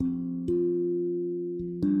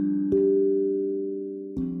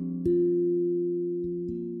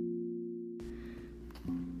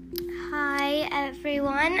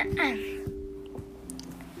everyone.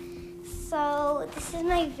 So this is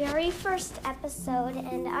my very first episode,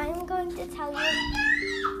 and I'm going to tell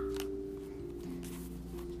you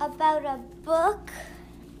about a book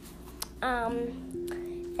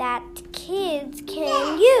that kids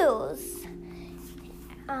can use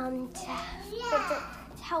to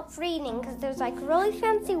help reading, because there's like really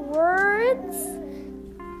fancy words.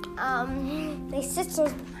 My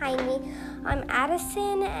sister's behind me. I'm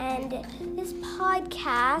Addison, and this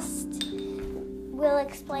podcast will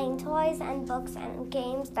explain toys and books and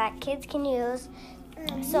games that kids can use.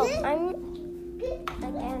 So I'm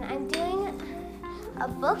doing a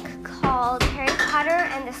book called Harry Potter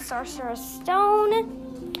and the Sorcerer's Stone.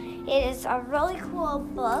 It is a really cool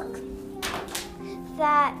book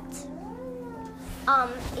that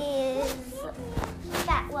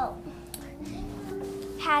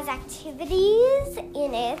has activities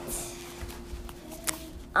in it.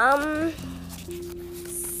 And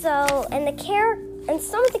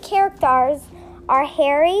some of the characters are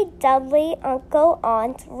Harry, Dudley, Uncle,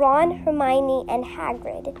 Aunt, Ron, Hermione, and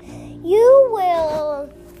Hagrid. You will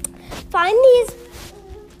find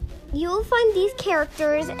these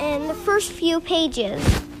characters in the first few pages.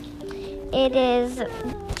 It is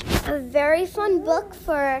a very fun book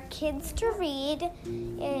for kids to read.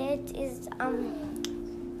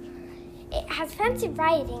 It has fancy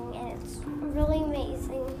writing, and it's really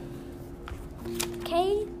amazing.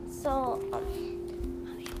 Okay, so I'm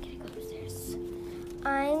gonna go upstairs.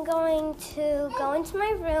 I'm going to go into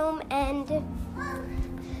my room and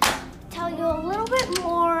tell you a little bit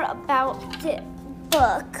more about the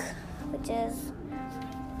book, which is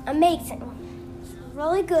amazing. It's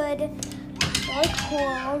really good, really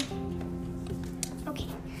cool.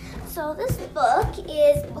 Okay, so this book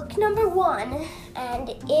is book number 1, and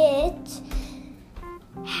it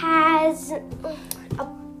has a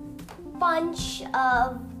bunch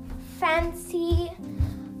of fancy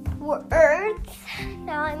words.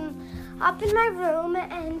 Now I'm up in my room,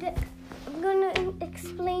 and I'm going to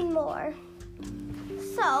explain more.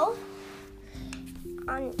 So,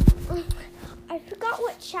 I forgot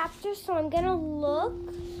what chapter, so I'm going to look,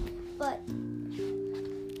 but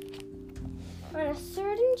on a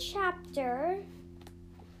certain chapter,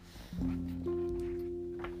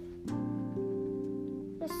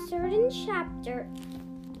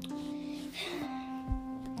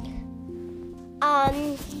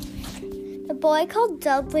 the boy called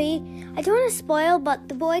Dudley, I don't want to spoil, but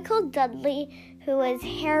the boy called Dudley, who is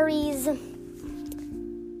Harry's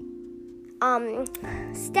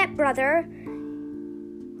stepbrother,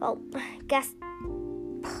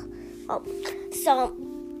 so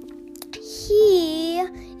he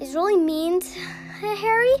is really mean to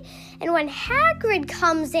Harry, and when Hagrid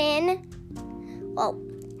comes in,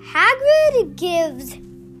 Hagrid gives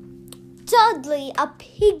Dudley a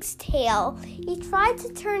pig's tail. He tried to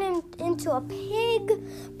turn him into a pig,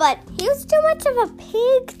 but he was too much of a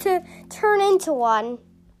pig to turn into one.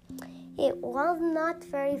 It was not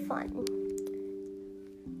very fun.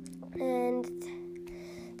 And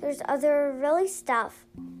there's other really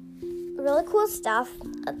cool stuff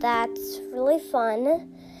that's really fun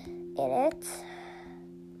in it.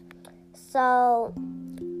 So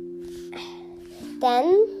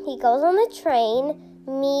then he goes on the train,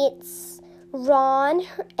 meets Ron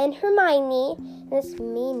and Hermione, this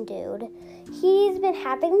mean dude. He's been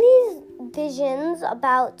having these visions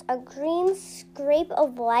about a green scrape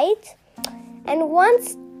of light, and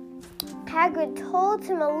once Hagrid told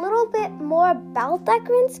him a little bit more about that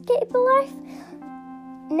green scrape of light,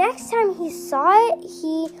 next time he saw it,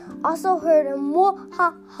 he also heard a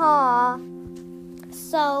mo-ha-ha.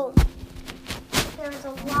 So there's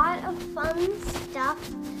a lot of fun stuff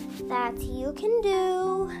that you can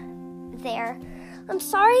do there. I'm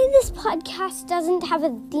sorry this podcast doesn't have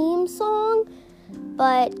a theme song,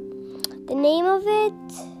 but the name of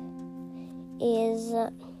it is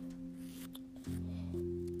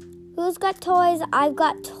Who's Got Toys? I've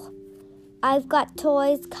got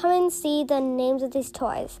toys. Come and see the names of these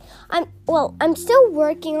toys. I'm still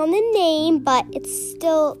working on the name, but it's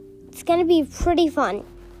going to be pretty fun.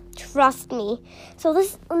 Trust me. So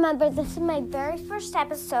remember, this is my very first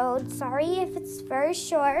episode. Sorry if it's very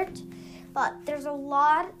short, but there's a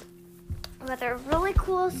lot of other really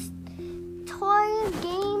cool toys,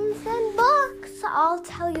 games, and books I'll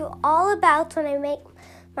tell you all about when I make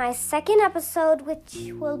my second episode,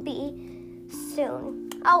 which will be soon.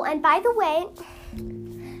 Oh, and by the way,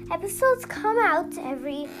 episodes come out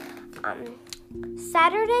every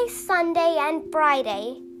Saturday, Sunday, and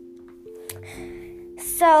Friday.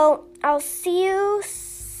 So I'll see you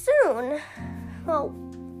soon. Well,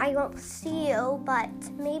 I won't see you, but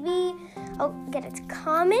maybe I'll get a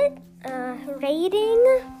comment, rating.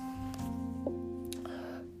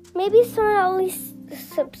 Maybe someone at least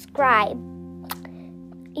subscribe.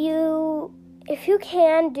 If you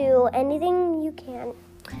can, do anything you can.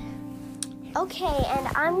 Okay, and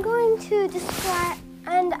I'm going to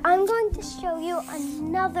show you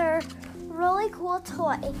another really cool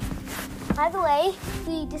toy. By the way,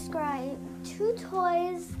 we describe 2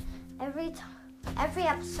 toys every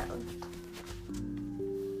episode.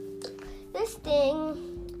 This thing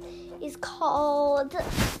is called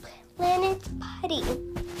Planet Putty.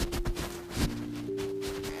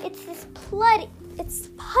 It's this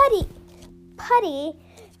putty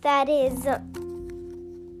that is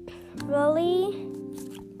really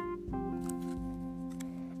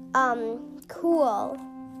cool.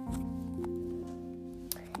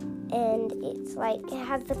 And it's like it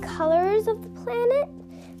has the colors of the planet.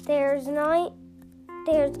 There's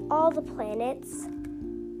all the planets.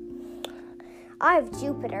 I have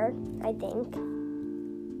Jupiter, I think.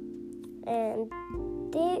 And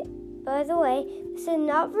by the way, this is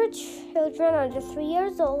not for children under 3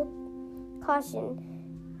 years old. Caution.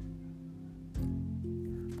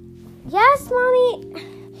 Yes, Mommy.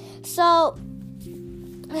 So,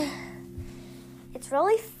 it's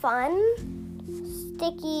really fun,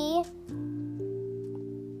 sticky,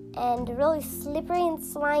 and really slippery and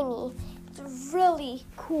slimy. It's really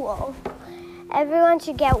cool. Everyone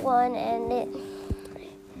should get one, and it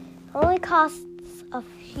only costs a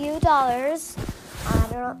few dollars. I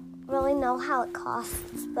don't really know how it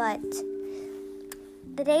costs, but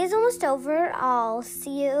the day is almost over. I'll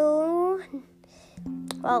see you.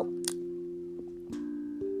 Well,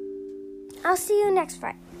 I'll see you next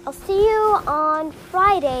Friday. I'll see you on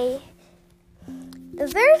Friday. The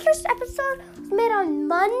very first episode was made on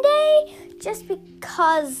Monday just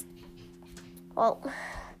because, well,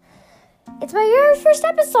 it's my very first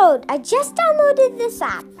episode. I just downloaded this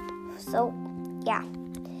app. So, yeah.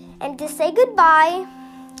 And to say goodbye,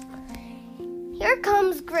 here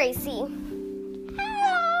comes Gracie.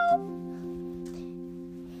 Hello.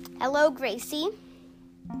 Hello, Gracie.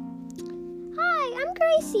 Hi, I'm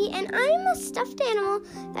Gracie, and I'm a stuffed animal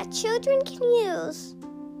that children can use.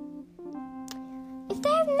 If they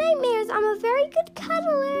have nightmares, I'm a very good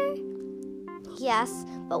cuddler. Yes,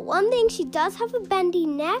 but one thing, she does have a bendy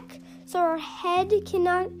neck, so her head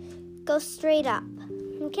cannot go straight up.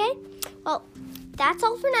 Okay? Well, that's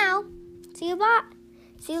all for now. See you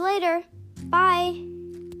later. Bye.